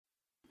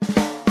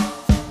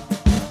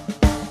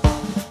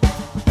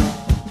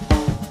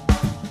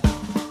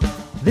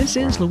This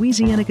is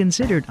Louisiana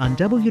Considered on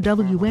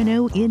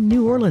WWNO in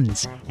New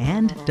Orleans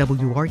and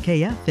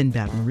WRKF in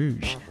Baton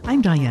Rouge.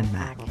 I'm Diane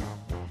Mack.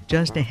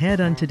 Just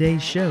ahead on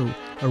today's show,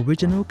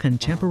 original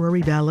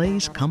contemporary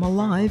ballets come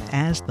alive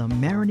as the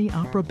Marigny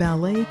Opera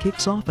Ballet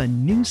kicks off a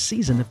new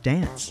season of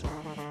dance.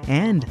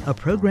 And a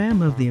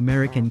program of the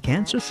American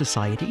Cancer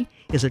Society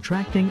is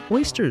attracting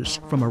oysters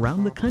from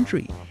around the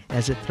country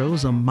as it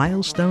throws a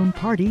milestone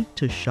party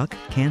to shuck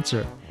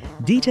cancer.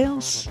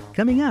 Details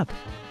coming up.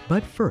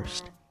 But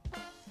first,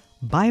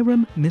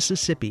 Byram,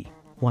 Mississippi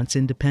wants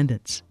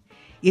independence.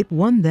 It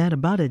won that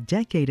about a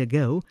decade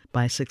ago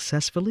by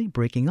successfully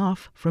breaking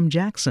off from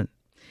Jackson.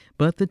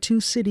 But the two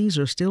cities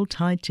are still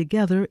tied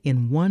together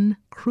in one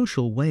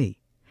crucial way.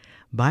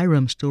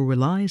 Byram still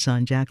relies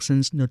on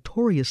Jackson's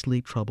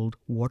notoriously troubled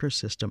water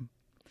system.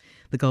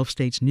 The Gulf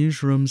States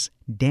Newsroom's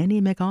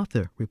Danny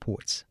MacArthur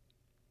reports.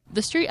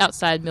 The street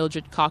outside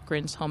Mildred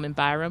Cochran's home in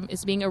Byram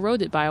is being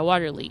eroded by a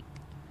water leak.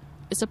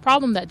 It's a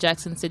problem that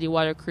Jackson City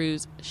water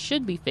crews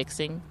should be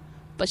fixing,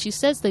 but she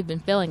says they've been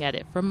failing at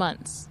it for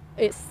months.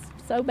 It's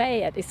so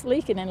bad. It's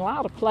leaking in a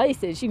lot of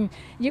places. You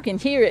can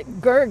hear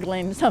it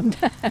gurgling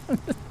sometimes.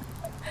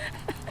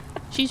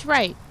 She's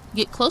right.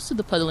 Get close to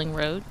the puddling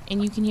road,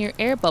 and you can hear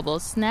air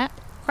bubbles snap,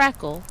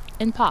 crackle,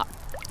 and pop.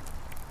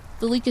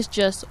 The leak is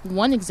just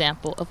one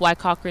example of why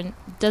Cochran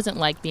doesn't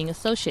like being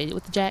associated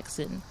with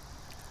Jackson.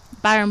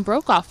 Byram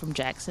broke off from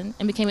Jackson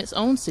and became its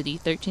own city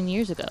 13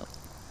 years ago,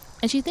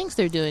 and she thinks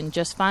they're doing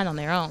just fine on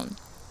their own.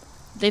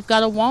 They've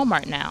got a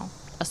Walmart now,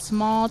 a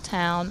small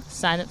town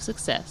sign of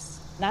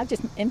success. And I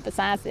just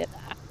emphasize it,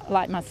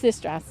 like my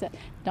sister. I said,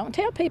 don't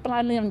tell people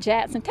I live in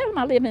Jackson. Tell them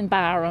I live in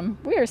Byram.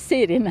 We're a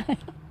city now.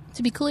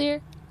 To be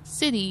clear,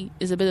 city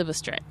is a bit of a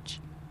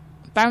stretch.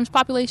 Byram's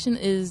population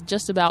is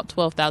just about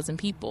 12,000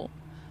 people,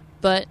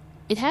 but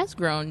it has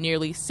grown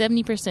nearly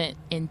 70%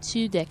 in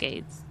 2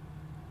 decades.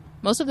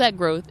 Most of that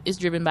growth is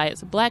driven by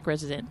its black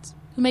residents,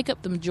 who make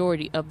up the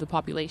majority of the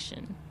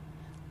population.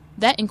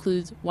 That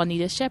includes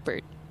Juanita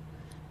Shepard.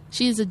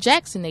 She is a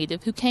Jackson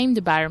native who came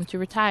to Byram to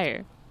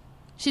retire.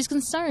 She's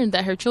concerned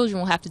that her children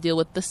will have to deal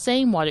with the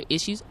same water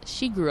issues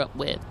she grew up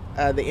with.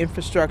 The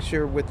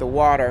infrastructure with the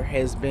water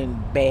has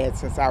been bad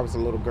since I was a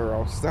little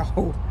girl.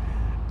 So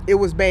it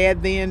was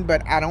bad then,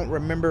 but I don't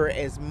remember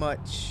as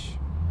much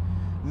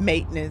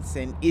maintenance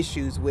and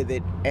issues with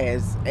it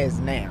as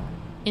now.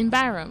 In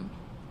Byram,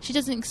 she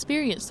doesn't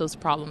experience those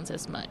problems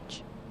as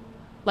much.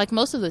 Like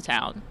most of the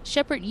town,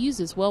 Shepard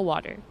uses well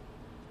water.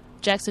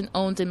 Jackson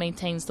owns and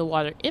maintains the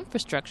water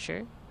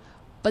infrastructure,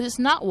 but it's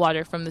not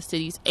water from the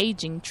city's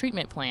aging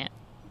treatment plant.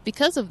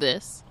 Because of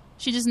this,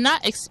 she does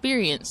not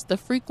experience the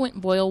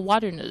frequent boil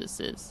water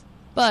notices.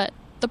 But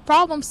the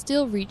problems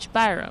still reach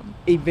Byram.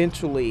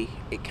 Eventually,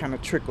 it kind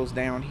of trickles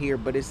down here,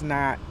 but it's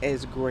not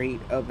as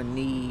great of a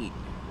need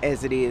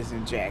as it is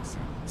in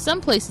Jackson. Some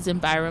places in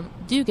Byram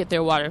do get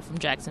their water from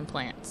Jackson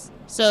plants.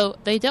 So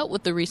they dealt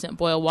with the recent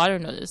boil water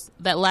notice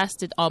that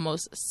lasted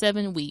almost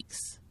 7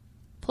 weeks.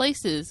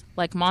 Places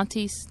like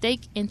Monty's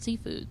Steak and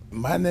Seafood.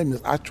 My name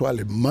is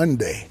actually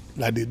Monday,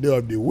 like the day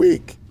of the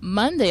week.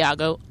 Monday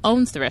Ago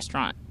owns the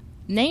restaurant,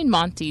 named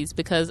Monty's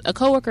because a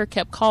coworker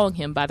kept calling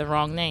him by the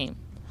wrong name.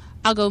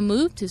 Ago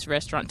moved his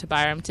restaurant to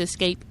Byram to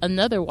escape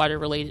another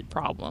water-related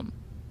problem,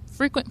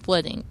 frequent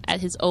flooding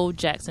at his old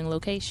Jackson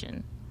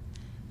location.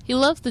 He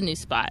loves the new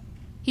spot.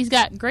 He's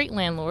got great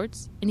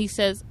landlords, and he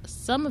says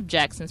some of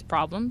Jackson's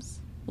problems,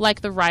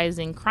 like the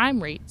rising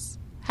crime rates,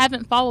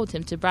 haven't followed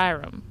him to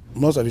Byram.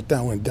 Most of the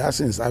time when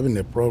Jackson is having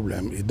a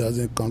problem, it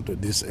doesn't come to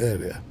this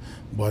area.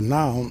 But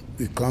now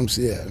it comes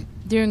here.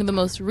 During the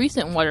most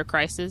recent water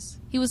crisis,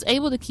 he was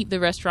able to keep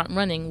the restaurant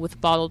running with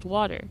bottled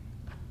water.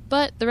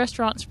 But the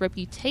restaurant's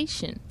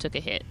reputation took a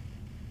hit.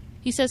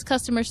 He says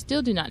customers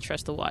still do not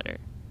trust the water.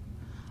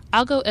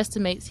 Algo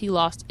estimates he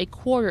lost a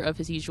quarter of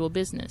his usual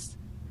business.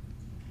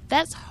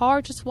 That's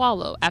hard to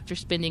swallow after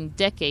spending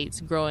decades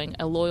growing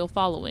a loyal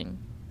following.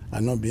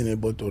 And not being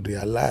able to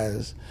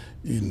realize,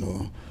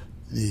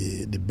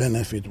 the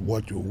benefit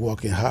what you're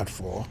working hard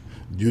for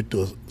due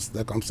to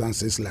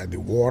circumstances like the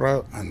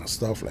water and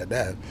stuff like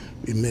that,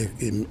 it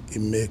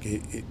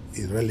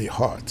really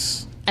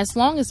hurts. As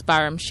long as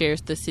Byram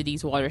shares the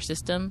city's water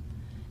system,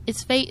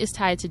 its fate is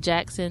tied to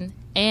Jackson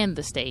and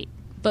the state,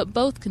 but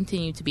both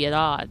continue to be at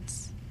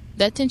odds.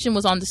 That tension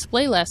was on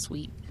display last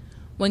week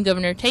when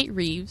Governor Tate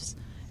Reeves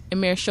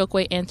and Mayor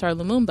Chokwe Antar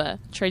Lumumba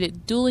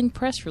traded dueling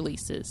press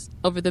releases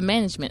over the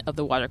management of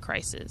the water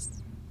crisis.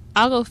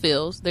 Algo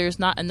feels there is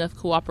not enough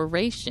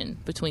cooperation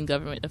between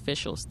government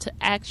officials to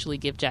actually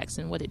give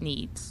Jackson what it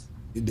needs.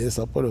 They're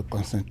supposed to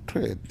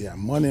concentrate their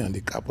money on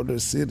the capital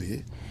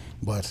city,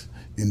 but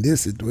in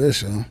this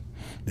situation,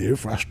 the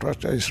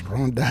infrastructure is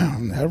run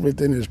down,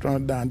 everything is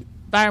run down.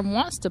 Byram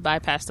wants to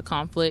bypass the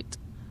conflict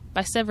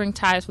by severing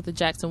ties with the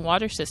Jackson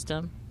water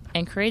system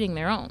and creating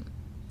their own.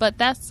 But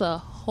that's a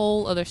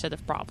whole other set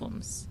of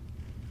problems.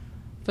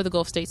 For the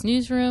Gulf States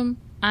Newsroom,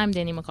 I'm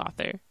Danny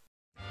MacArthur.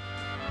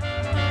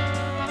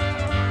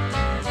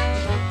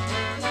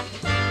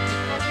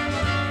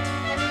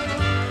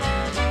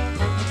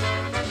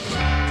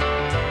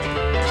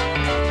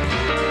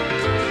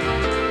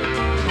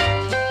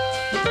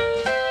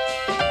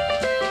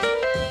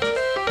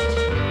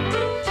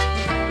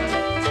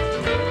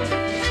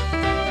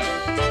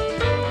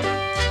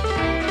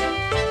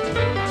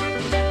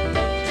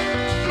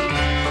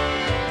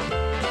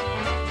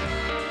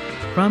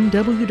 From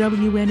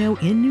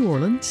WWNO in New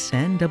Orleans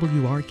and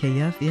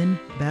WRKF in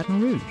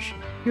Baton Rouge,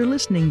 you're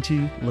listening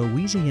to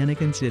Louisiana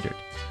Considered.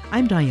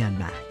 I'm Diane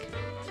Mack.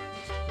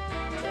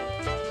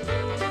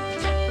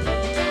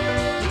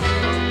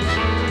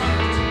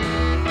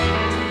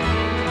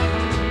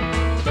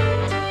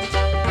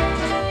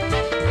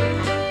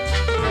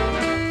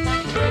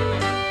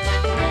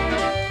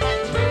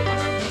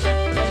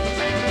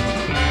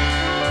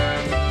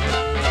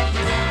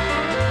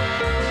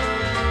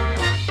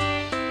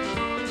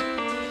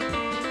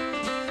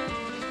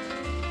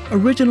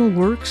 Original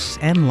works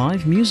and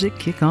live music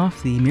kick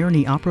off the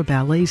Marigny Opera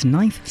Ballet's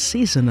 9th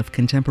season of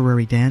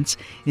contemporary dance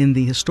in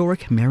the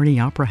historic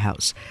Marigny Opera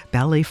House.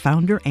 Ballet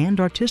founder and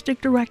artistic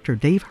director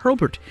Dave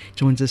Hurlbert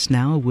joins us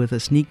now with a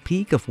sneak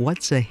peek of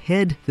what's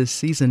ahead this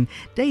season.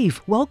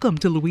 Dave, welcome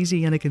to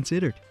Louisiana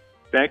Considered.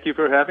 Thank you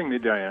for having me,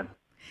 Diane.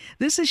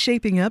 This is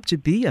shaping up to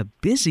be a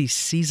busy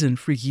season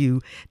for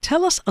you.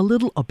 Tell us a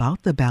little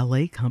about the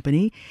ballet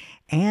company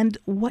and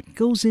what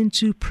goes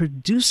into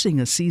producing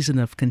a season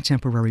of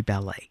contemporary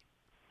ballet.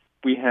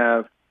 We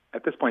have,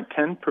 at this point,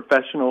 10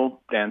 professional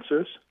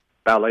dancers,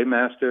 ballet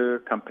master,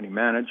 company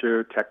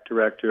manager, tech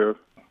director,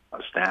 a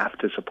staff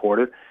to support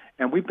it.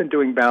 And we've been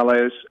doing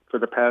ballets for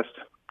the past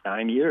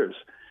 9 years,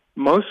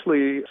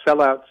 mostly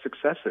sellout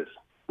successes.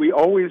 We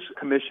always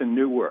commission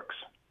new works.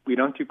 We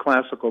don't do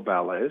classical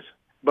ballets,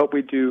 but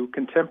we do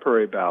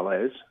contemporary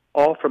ballets,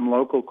 all from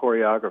local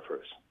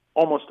choreographers,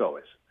 almost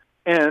always.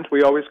 And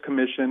we always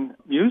commission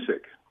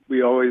music.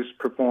 We always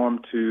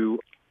perform to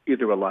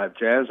either a live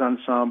jazz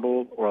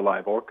ensemble or a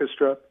live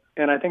orchestra.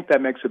 And I think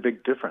that makes a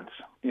big difference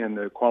in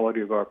the quality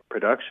of our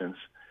productions.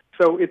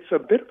 So it's a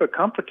bit of a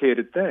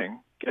complicated thing,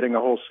 getting a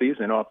whole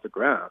season off the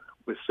ground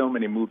with so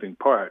many moving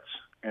parts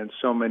and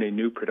so many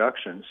new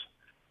productions,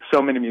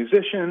 so many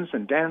musicians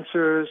and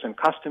dancers and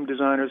costume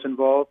designers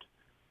involved.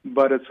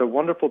 But it's a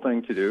wonderful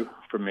thing to do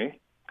for me.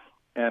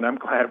 And I'm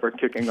glad we're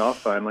kicking off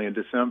finally in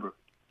December.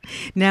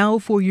 Now,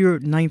 for your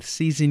 9th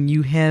season,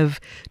 you have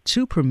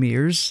 2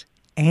 premieres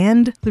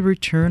and the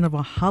return of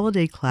a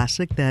holiday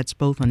classic that's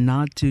both a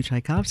nod to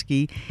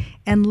Tchaikovsky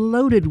and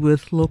loaded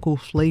with local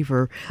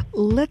flavor.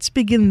 Let's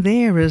begin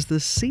there as the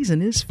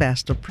season is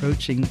fast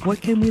approaching.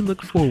 What can we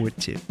look forward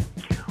to?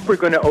 We're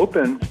going to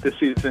open the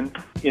season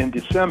in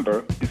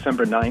December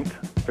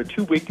 9th, for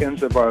 2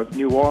 weekends of our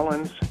New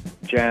Orleans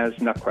Jazz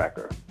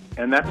Nutcracker.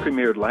 And that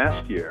premiered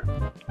last year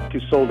to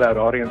sold-out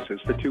audiences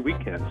for 2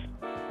 weekends.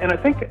 And I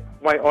think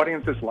why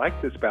audiences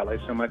like this ballet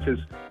so much is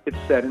it's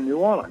set in New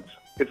Orleans.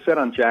 It's set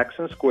on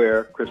Jackson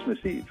Square Christmas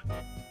Eve.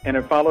 And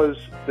it follows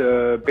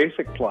the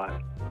basic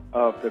plot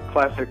of the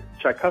classic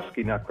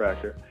Tchaikovsky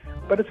Nutcracker,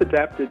 but it's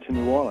adapted to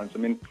New Orleans. I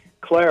mean,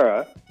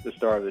 Clara, the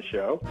star of the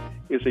show,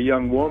 is a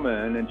young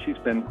woman, and she's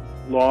been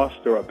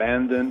lost or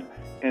abandoned,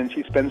 and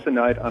she spends the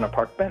night on a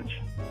park bench.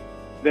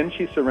 Then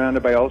she's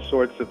surrounded by all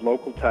sorts of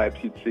local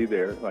types you'd see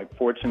there, like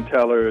fortune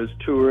tellers,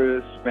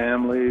 tourists,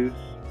 families,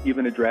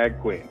 even a drag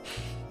queen.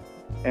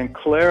 And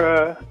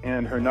Clara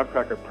and her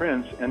Nutcracker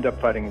prince end up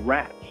fighting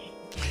rats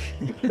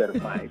instead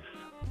of mice.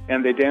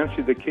 And they dance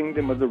through the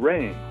kingdom of the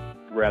rain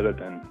rather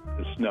than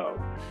the snow,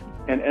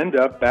 and end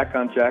up back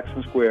on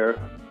Jackson Square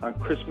on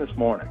Christmas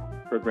morning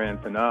for a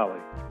grand finale.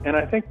 And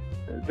I think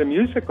the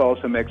music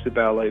also makes the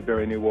ballet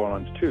very New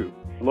Orleans, too.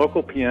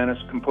 Local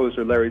pianist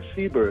composer Larry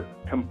Sieber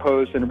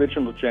composed an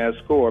original jazz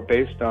score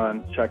based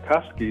on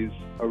Tchaikovsky's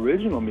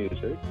original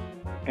music,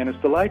 and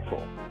it's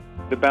delightful.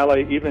 The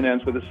ballet even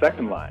ends with a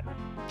second line.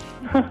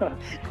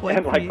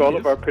 And like all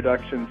of our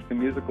productions, the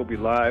music will be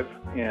live,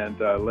 and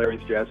Larry's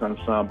Jazz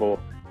Ensemble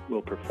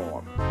will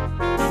perform.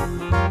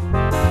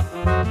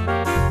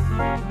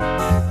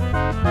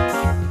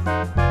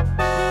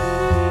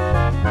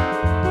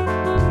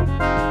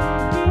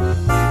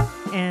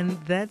 And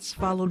that's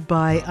followed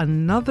by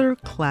another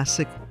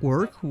classic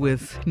work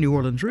with New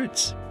Orleans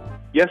roots.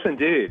 Yes,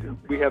 indeed.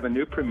 We have a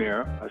new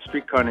premiere, A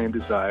Streetcar Named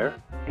Desire,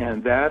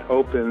 and that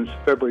opens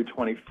February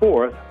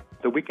 24th,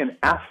 the weekend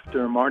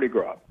after Mardi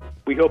Gras.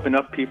 We hope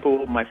enough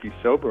people might be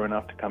sober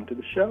enough to come to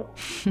the show.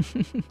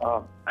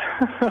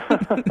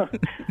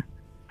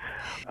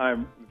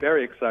 I'm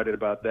very excited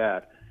about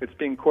that. It's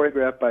being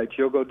choreographed by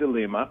Diogo de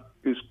Lima,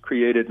 who's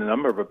created a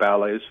number of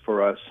ballets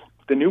for us.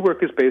 The new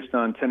work is based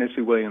on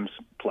Tennessee Williams'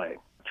 play,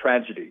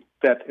 Tragedy,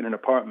 set in an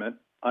apartment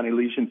on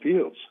Elysian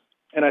Fields.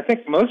 And I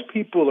think most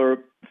people are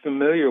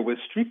familiar with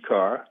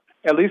Streetcar,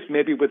 at least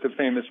maybe with the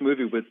famous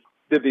movie with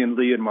Vivian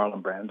Leigh and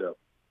Marlon Brando.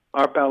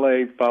 Our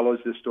ballet follows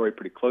this story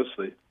pretty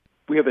closely.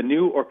 We have a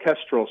new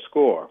orchestral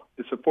score.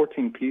 It's a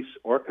 14-piece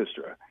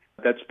orchestra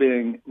that's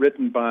being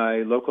written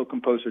by local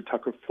composer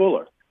Tucker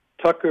Fuller.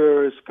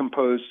 Tucker has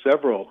composed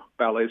several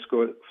ballet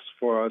scores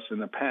for us in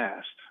the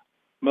past,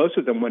 most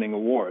of them winning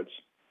awards.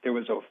 There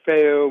was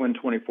Orfeo in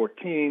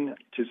 2014,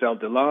 Giselle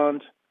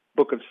Deland,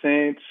 Book of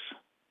Saints,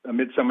 A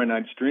Midsummer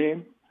Night's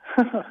Dream,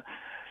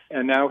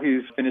 and now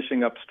he's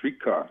finishing up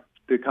Streetcar.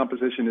 The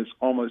composition is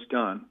almost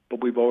done,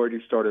 but we've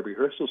already started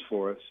rehearsals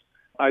for us.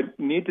 I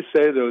need to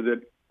say, though,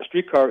 that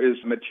Streetcar is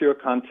mature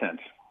content,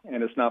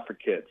 and it's not for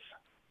kids.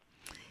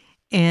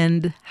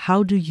 And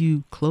how do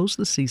you close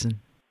the season?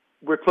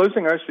 We're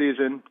closing our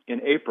season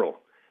in April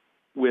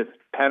with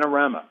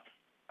Panorama,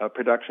 a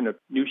production of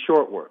new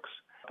short works.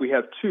 We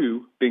have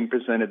 2 being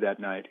presented that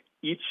night,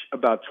 each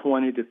about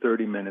 20 to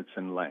 30 minutes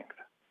in length.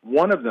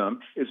 One of them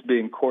is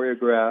being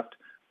choreographed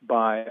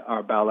by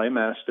our ballet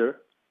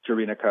master,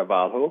 Jarina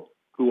Carvalho,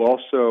 who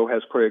also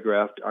has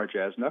choreographed our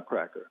Jazz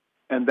Nutcracker.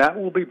 And that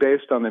will be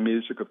based on the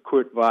music of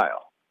Kurt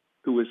Weill,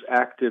 who was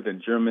active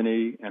in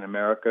Germany and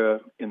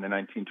America in the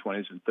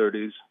 1920s and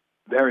 30s.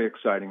 Very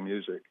exciting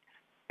music.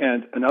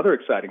 And another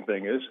exciting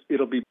thing is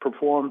it'll be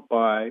performed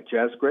by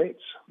jazz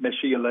greats,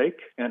 Meshia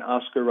Lake and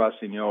Oscar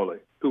Rossignoli,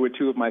 who are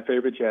 2 of my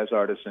favorite jazz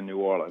artists in New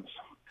Orleans.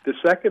 The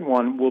second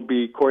one will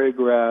be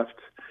choreographed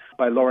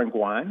by Lauren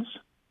Gwines,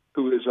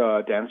 who is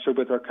a dancer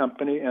with our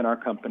company and our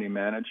company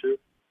manager.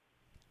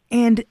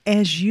 And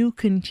as you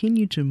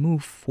continue to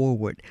move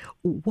forward,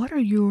 what are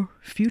your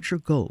future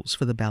goals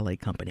for the ballet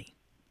company?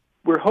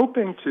 We're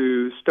hoping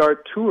to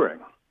start touring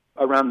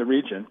around the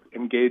region,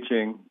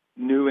 engaging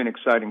new and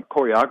exciting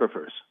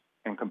choreographers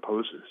and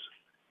composers,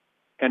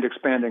 and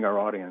expanding our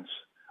audience.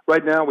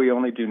 Right now, we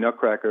only do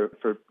Nutcracker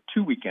for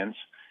 2 weekends,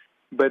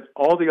 but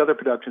all the other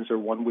productions are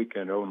 1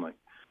 weekend only.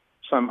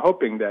 So I'm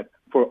hoping that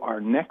for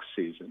our next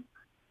season,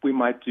 we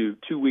might do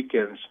 2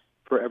 weekends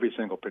for every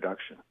single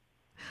production.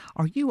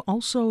 Are you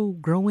also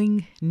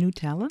growing new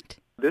talent?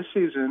 This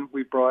season,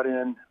 we brought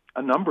in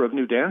a number of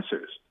new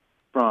dancers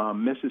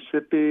from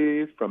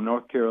Mississippi, from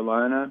North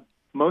Carolina,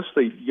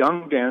 mostly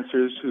young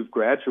dancers who've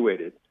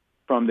graduated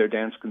from their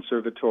dance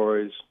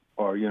conservatories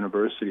or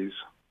universities.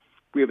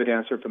 We have a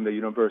dancer from the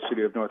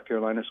University of North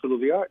Carolina School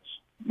of the Arts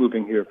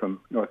moving here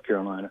from North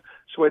Carolina.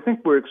 So I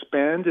think we're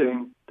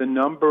expanding the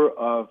number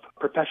of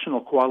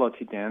professional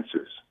quality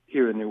dancers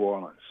here in New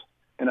Orleans.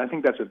 And I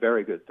think that's a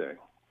very good thing.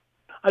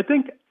 I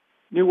think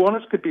New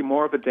Orleans could be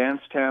more of a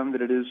dance town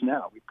than it is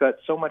now. We've got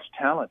so much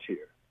talent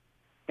here.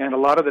 And a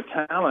lot of the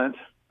talent,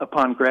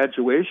 upon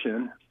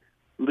graduation,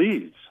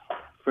 leaves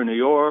for New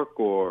York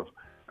or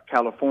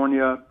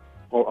California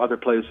or other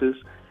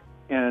places.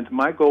 And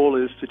my goal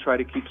is to try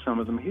to keep some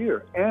of them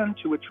here and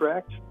to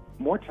attract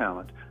more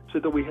talent so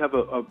that we have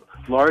a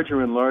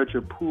larger and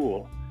larger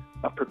pool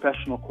of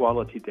professional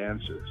quality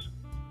dancers.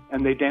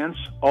 And they dance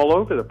all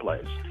over the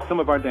place.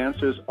 Some of our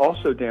dancers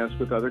also dance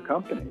with other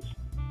companies.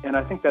 And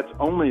I think that's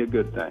only a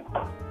good thing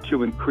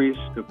to increase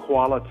the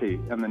quality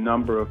and the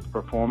number of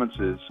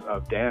performances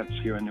of dance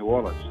here in New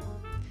Orleans.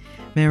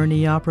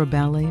 Marigny Opera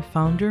Ballet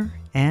founder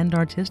and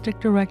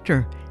artistic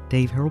director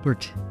Dave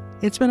Hurlbert.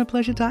 It's been a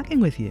pleasure talking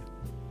with you.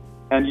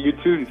 And you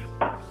too.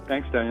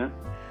 Thanks, Diane.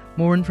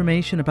 More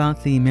information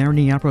about the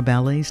Marigny Opera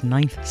Ballet's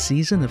 9th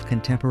season of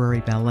contemporary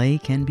ballet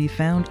can be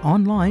found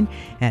online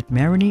at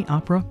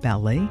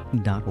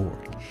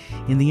marignyoperaballet.org.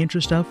 In the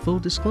interest of full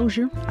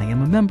disclosure, I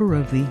am a member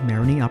of the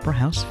Marigny Opera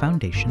House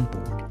Foundation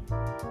Board.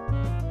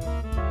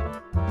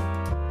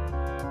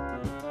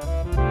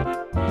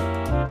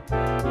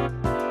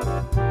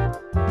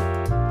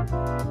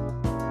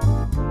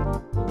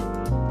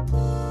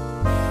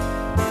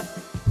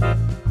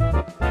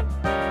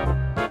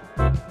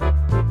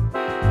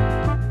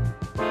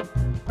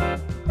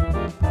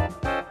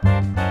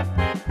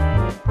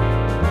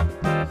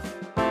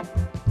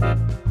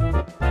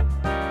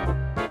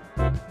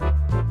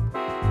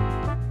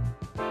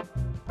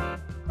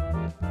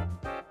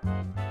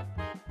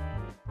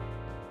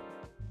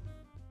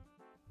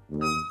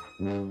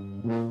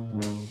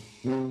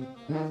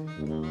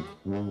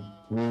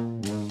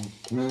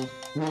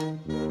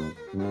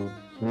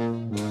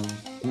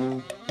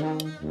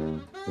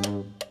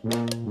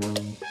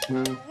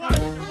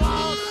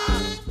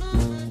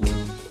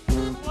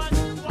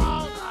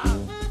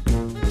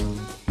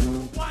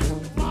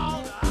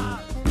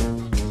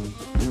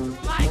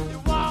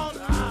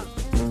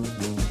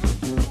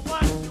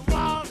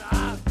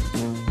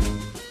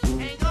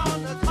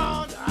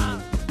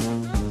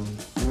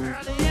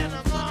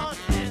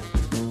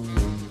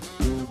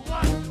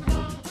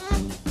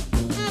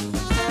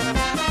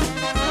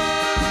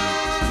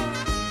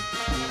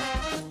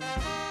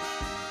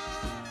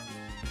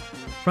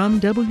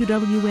 From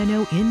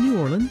WWNO in New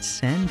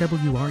Orleans and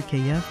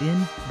WRKF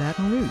in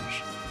Baton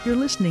Rouge, you're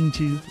listening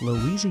to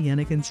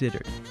Louisiana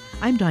Considered.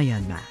 I'm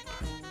Diane Mack.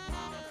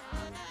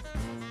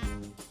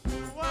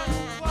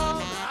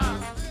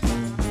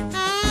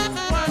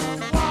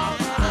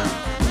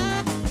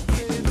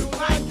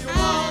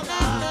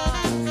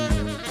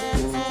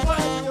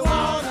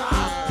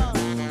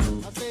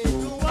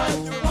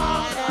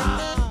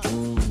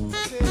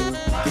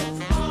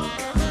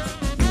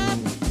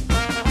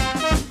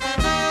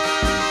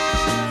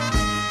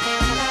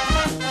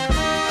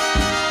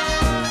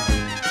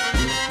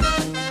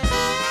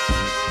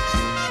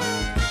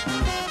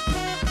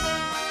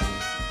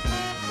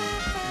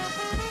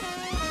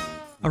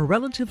 A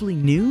relatively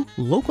new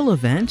local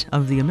event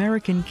of the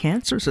American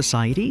Cancer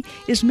Society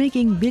is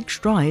making big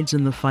strides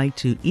in the fight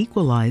to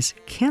equalize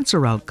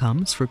cancer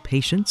outcomes for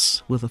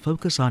patients with a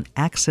focus on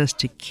access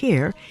to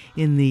care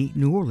in the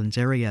New Orleans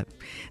area.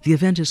 The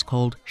event is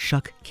called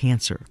Shuck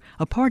Cancer,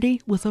 a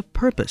party with a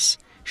purpose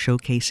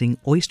showcasing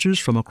oysters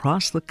from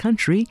across the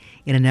country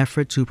in an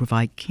effort to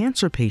provide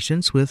cancer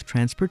patients with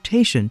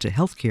transportation to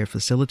healthcare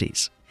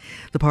facilities.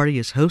 The party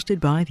is hosted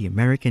by the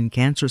American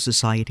Cancer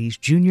Society's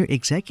Junior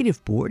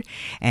Executive Board,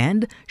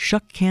 and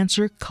Shuck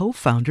Cancer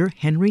co-founder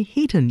Henry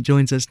Heaton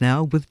joins us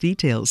now with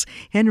details.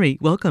 Henry,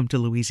 welcome to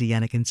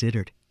Louisiana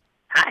Considered.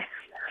 Hi.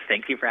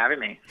 Thank you for having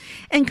me.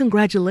 And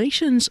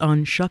congratulations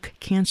on Shuck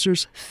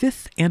Cancer's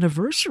 5th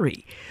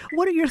anniversary.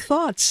 What are your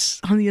thoughts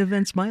on the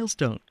event's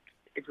milestone?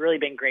 It's really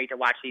been great to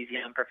watch these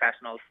young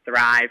professionals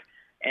thrive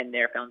in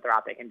their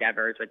philanthropic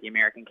endeavors with the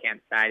American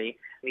Cancer Society.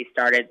 We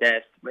started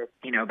this with,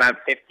 about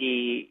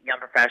 50 young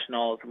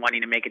professionals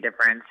wanting to make a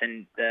difference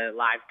in the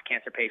lives of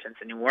cancer patients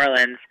in New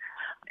Orleans.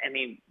 And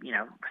we,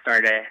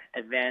 started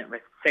an event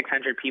with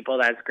 600 people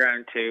that's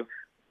grown to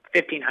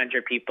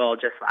 1,500 people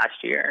just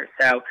last year.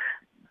 So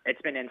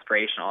it's been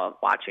inspirational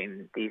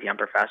watching these young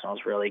professionals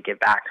really give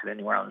back to the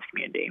New Orleans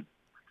community.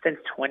 Since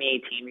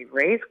 2018, we've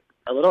raised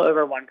a little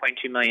over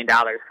 $1.2 million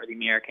for the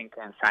American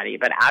Cancer Society,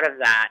 but out of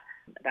that,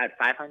 about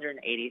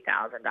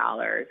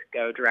 $580,000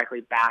 go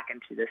directly back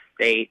into the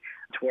state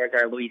towards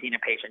our Louisiana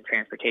Patient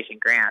Transportation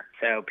Grant,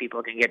 so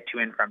people can get to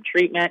and from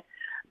treatment,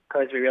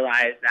 because we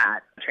realize that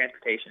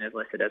transportation is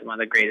listed as one of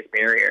the greatest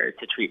barriers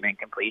to treatment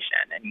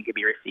completion, and you could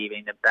be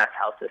receiving the best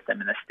health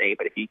system in the state,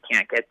 but if you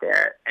can't get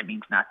there, it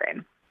means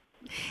nothing.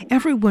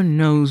 Everyone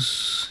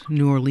knows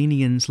New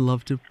Orleanians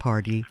love to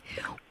party.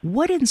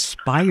 What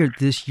inspired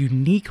this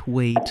unique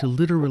way to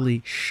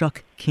literally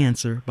shuck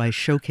cancer by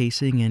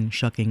showcasing and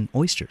shucking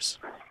oysters?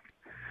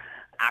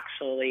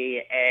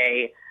 Actually,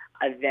 a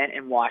event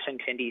in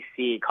Washington,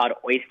 D.C. called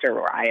Oyster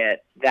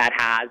Riot that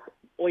has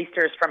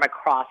oysters from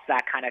across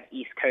that kind of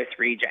East Coast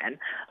region.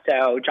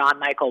 So John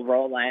Michael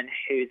Rowland,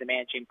 who's the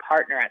managing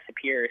partner at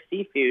Superior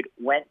Seafood,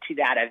 went to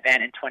that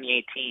event in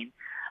 2018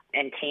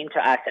 and came to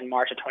us in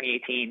March of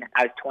 2018.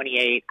 I was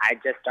 28. I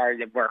just started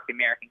to work with the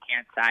American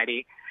Cancer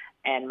Society.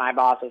 And my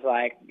boss was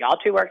like, y'all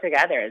two work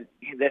together.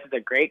 This is a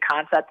great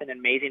concept, an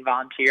amazing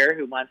volunteer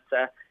who wants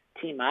to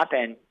team up.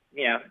 And,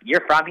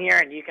 you're from here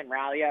and you can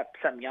rally up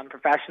some young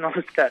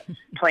professionals to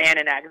plan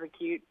and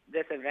execute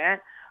this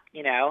event,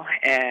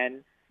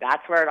 and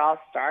that's where it all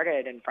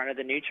started in front of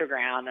the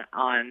Nutriground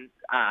on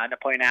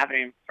Napoleon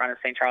Avenue in front of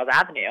St. Charles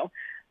Avenue.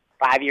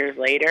 5 years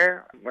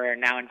later, we're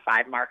now in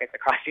 5 markets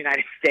across the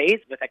United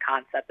States with a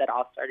concept that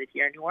all started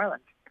here in New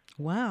Orleans.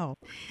 Wow.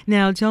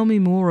 Now, tell me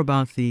more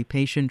about the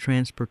patient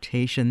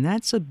transportation.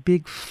 That's a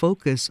big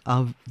focus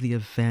of the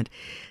event.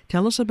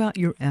 Tell us about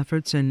your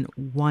efforts and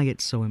why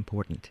it's so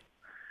important.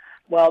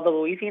 Well, the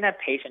Louisiana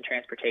Patient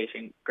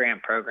Transportation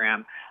Grant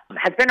Program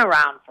has been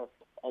around for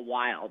a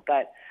while,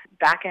 but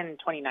back in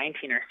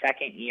 2019, our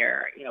second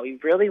year, we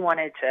really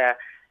wanted to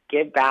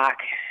give back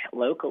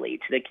locally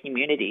to the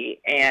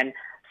community, and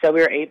so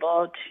we were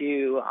able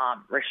to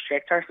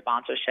restrict our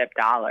sponsorship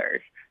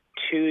dollars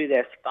to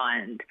this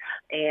fund.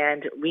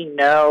 And we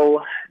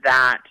know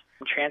that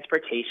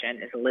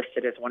transportation is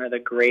listed as one of the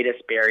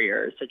greatest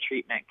barriers to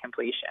treatment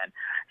completion.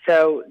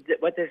 So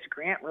what this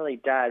grant really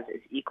does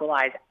is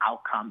equalize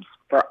outcomes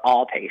for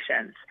all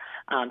patients.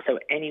 So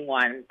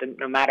anyone,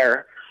 no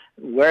matter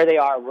where they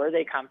are, where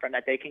they come from,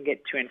 that they can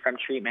get to and from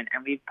treatment.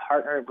 And we've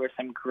partnered with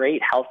some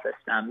great health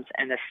systems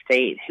in the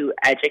state who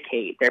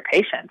educate their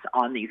patients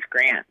on these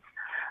grants.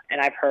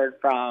 And I've heard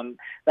from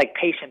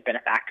patient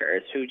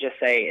benefactors who just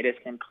say it is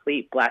a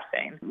complete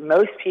blessing.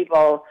 Most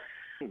people,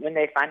 when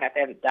they find out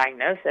they have a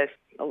diagnosis,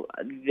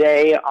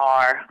 they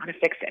are on a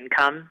fixed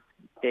income.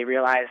 They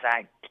realize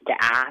that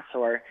gas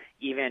or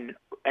even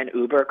an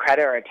Uber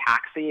credit or a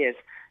taxi is,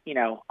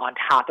 on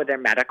top of their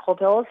medical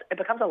bills. It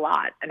becomes a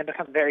lot and it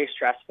becomes very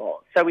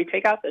stressful. So we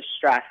take out the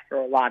stress for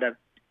a lot of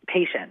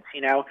patients.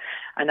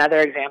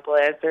 Another example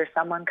is there's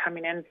someone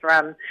coming in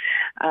from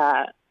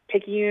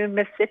Picayune,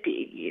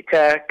 Mississippi,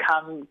 to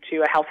come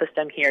to a health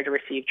system here to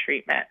receive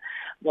treatment.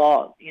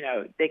 Well,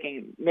 they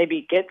can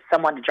maybe get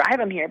someone to drive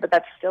them here, but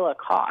that's still a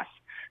cost.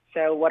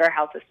 So what our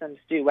health systems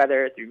do,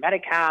 whether through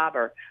Medi-Cab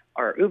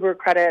or Uber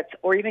credits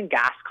or even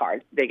gas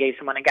cards, they gave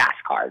someone a gas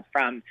card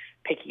from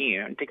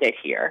Picayune to get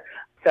here.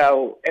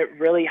 So it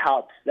really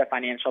helps the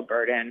financial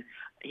burden,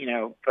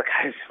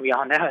 because we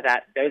all know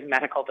that those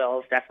medical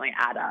bills definitely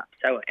add up.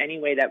 So any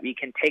way that we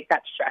can take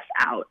that stress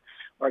out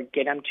or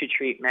get them to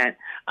treatment,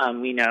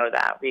 we know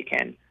that we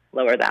can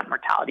lower that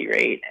mortality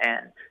rate,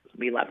 and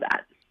we love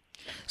that.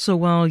 So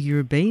while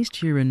you're based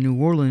here in New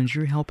Orleans,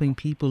 you're helping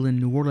people in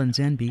New Orleans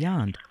and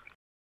beyond.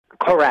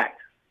 Correct.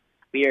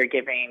 We are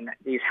giving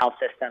these health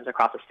systems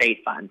across the state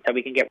funds so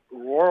we can get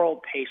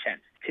rural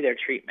patients to their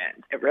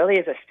treatment. It really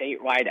is a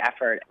statewide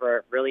effort.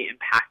 We're really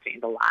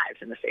impacting the lives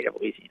in the state of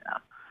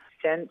Louisiana.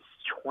 Since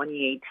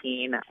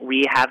 2018,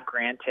 we have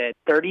granted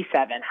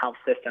 37 health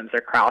systems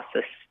across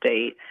the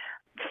state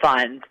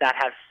funds that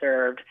have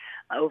served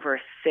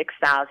over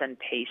 6,000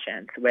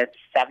 patients with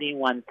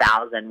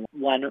 71,000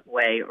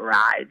 one-way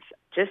rides.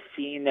 Just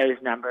seeing those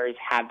numbers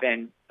have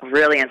been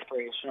really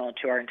inspirational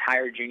to our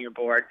entire junior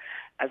board,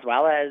 as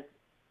well as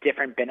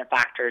different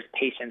benefactors,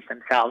 patients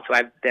themselves who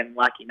I've been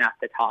lucky enough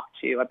to talk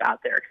to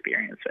about their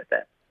experience with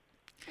it.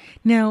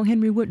 Now,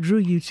 Henry, what drew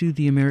you to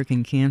the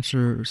American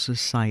Cancer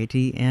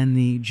Society and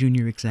the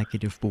Junior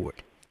Executive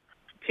Board?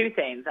 Two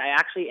things. I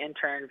actually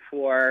interned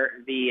for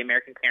the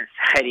American Cancer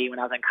Society when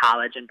I was in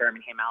college in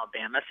Birmingham,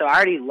 Alabama. So I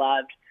already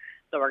loved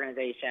the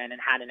organization and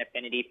had an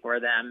affinity for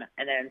them.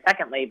 And then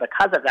secondly,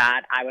 because of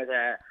that, I was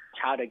a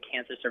childhood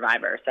cancer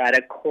survivor. So I had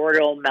a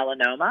choroidal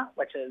melanoma,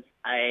 which is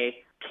a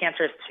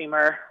cancerous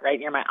tumor right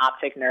near my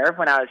optic nerve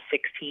when I was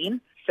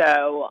 16.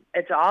 So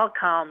it's all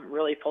come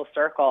really full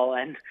circle.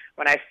 And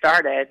when I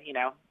started,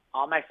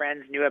 all my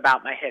friends knew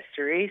about my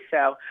history.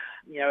 So,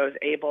 I was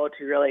able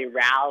to really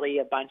rally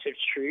a bunch of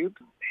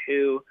troops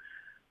who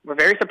were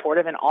very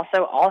supportive and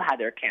also all had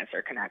their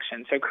cancer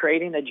connection. So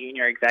creating the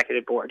Junior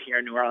Executive Board here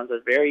in New Orleans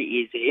was very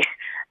easy.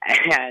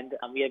 And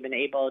we have been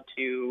able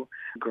to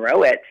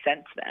grow it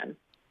since then.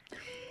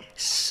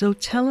 So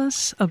tell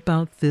us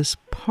about this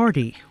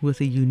party with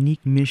a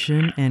unique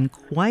mission and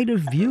quite a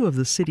view of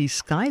the city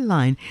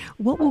skyline.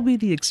 What will be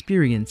the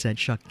experience at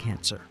Shuck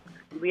Cancer?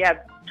 We have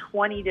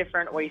 20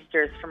 different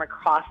oysters from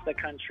across the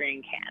country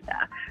in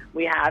Canada.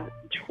 We have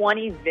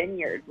 20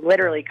 vineyards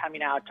literally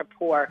coming out to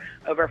pour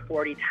over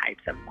 40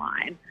 types of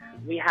wine.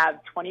 We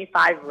have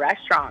 25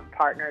 restaurant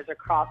partners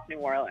across New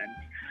Orleans.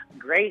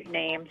 Great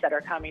names that are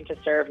coming to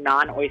serve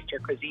non-oyster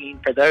cuisine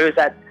for those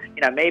that,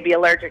 may be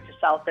allergic to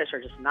shellfish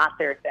or just not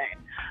their thing.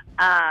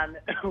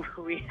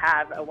 We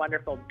have a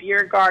wonderful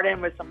beer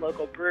garden with some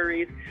local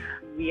breweries.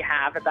 We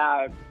have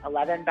about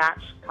 11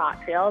 batch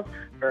cocktails,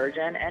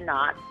 virgin and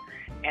not.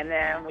 And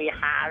then we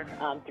have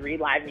 3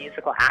 live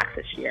musical acts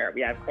this year.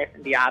 We have Chris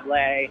and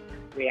Diable,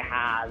 we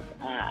have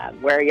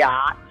Wear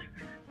Yacht,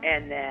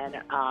 and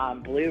then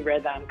Blue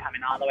Rhythm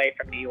coming all the way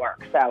from New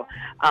York. So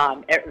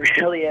it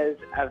really is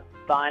a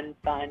fun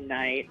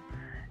night.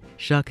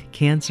 Shuck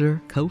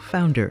Cancer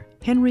co-founder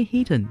Henry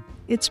Heaton,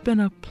 it's been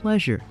a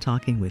pleasure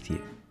talking with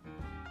you.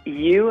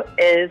 You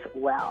as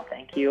well.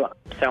 Thank you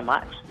so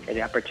much for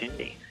the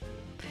opportunity.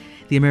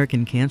 The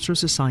American Cancer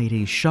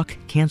Society's Shuck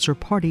Cancer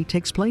Party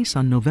takes place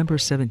on November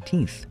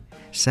 17th,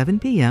 7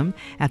 p.m.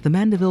 at the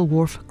Mandeville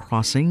Wharf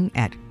Crossing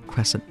at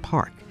Crescent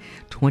Park,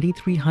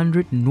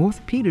 2300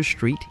 North Peter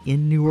Street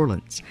in New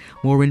Orleans.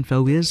 More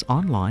info is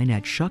online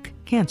at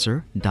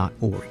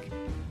shuckcancer.org.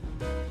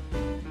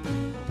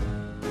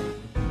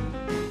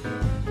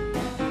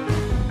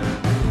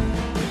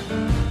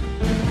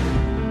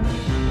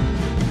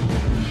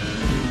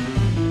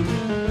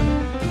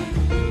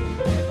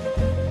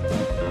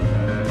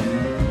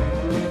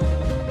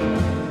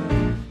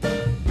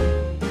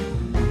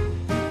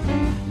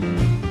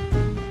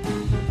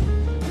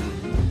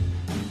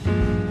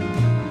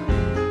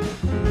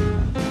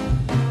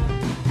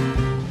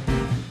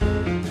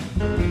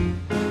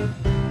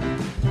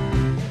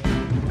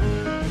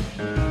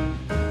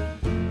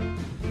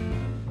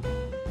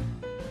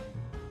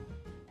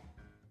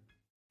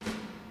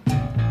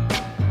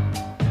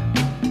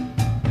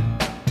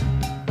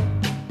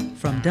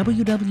 From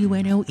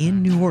WWNO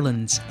in New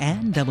Orleans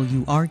and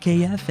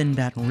WRKF in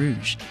Baton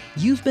Rouge,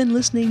 you've been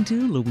listening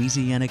to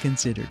Louisiana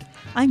Considered.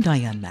 I'm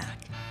Diane Mack.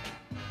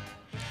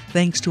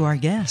 Thanks to our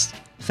guest,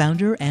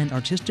 founder and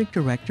artistic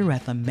director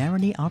at the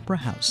Marigny Opera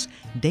House,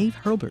 Dave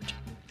Hurlbert,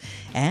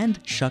 and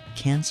Shuck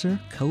Cancer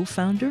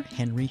co-founder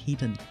Henry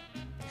Heaton.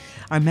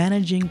 Our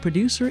managing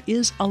producer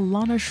is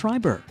Alana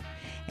Schreiber,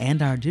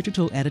 and our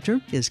digital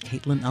editor is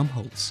Caitlin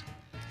Umholtz.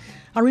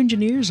 Our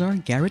engineers are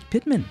Garrett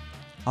Pittman,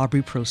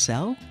 Aubrey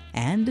Procell,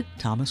 and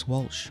Thomas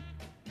Walsh.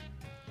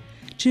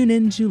 Tune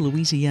in to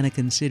Louisiana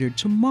Considered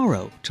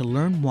tomorrow to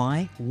learn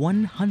why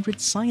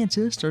 100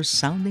 scientists are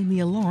sounding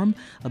the alarm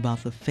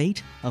about the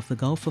fate of the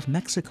Gulf of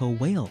Mexico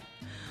whale.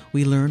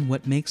 We learn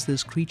what makes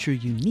this creature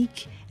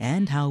unique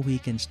and how we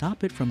can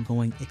stop it from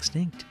going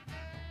extinct.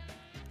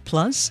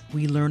 Plus,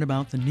 we learn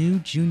about the new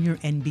Junior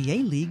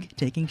NBA League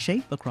taking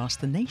shape across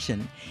the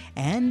nation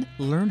and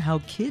learn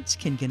how kids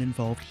can get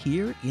involved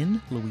here in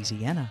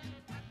Louisiana.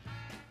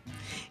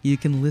 You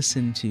can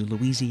listen to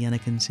Louisiana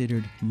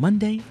Considered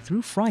Monday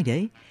through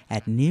Friday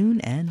at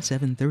noon and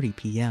 7:30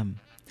 p.m.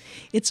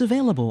 It's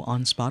available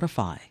on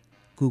Spotify,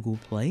 Google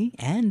Play,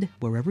 and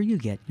wherever you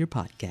get your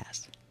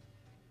podcasts.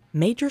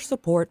 Major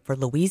support for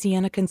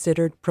Louisiana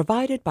Considered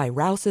provided by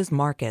Rouse's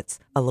Markets,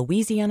 a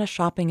Louisiana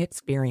shopping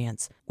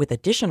experience, with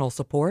additional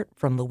support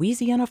from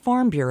Louisiana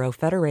Farm Bureau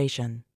Federation.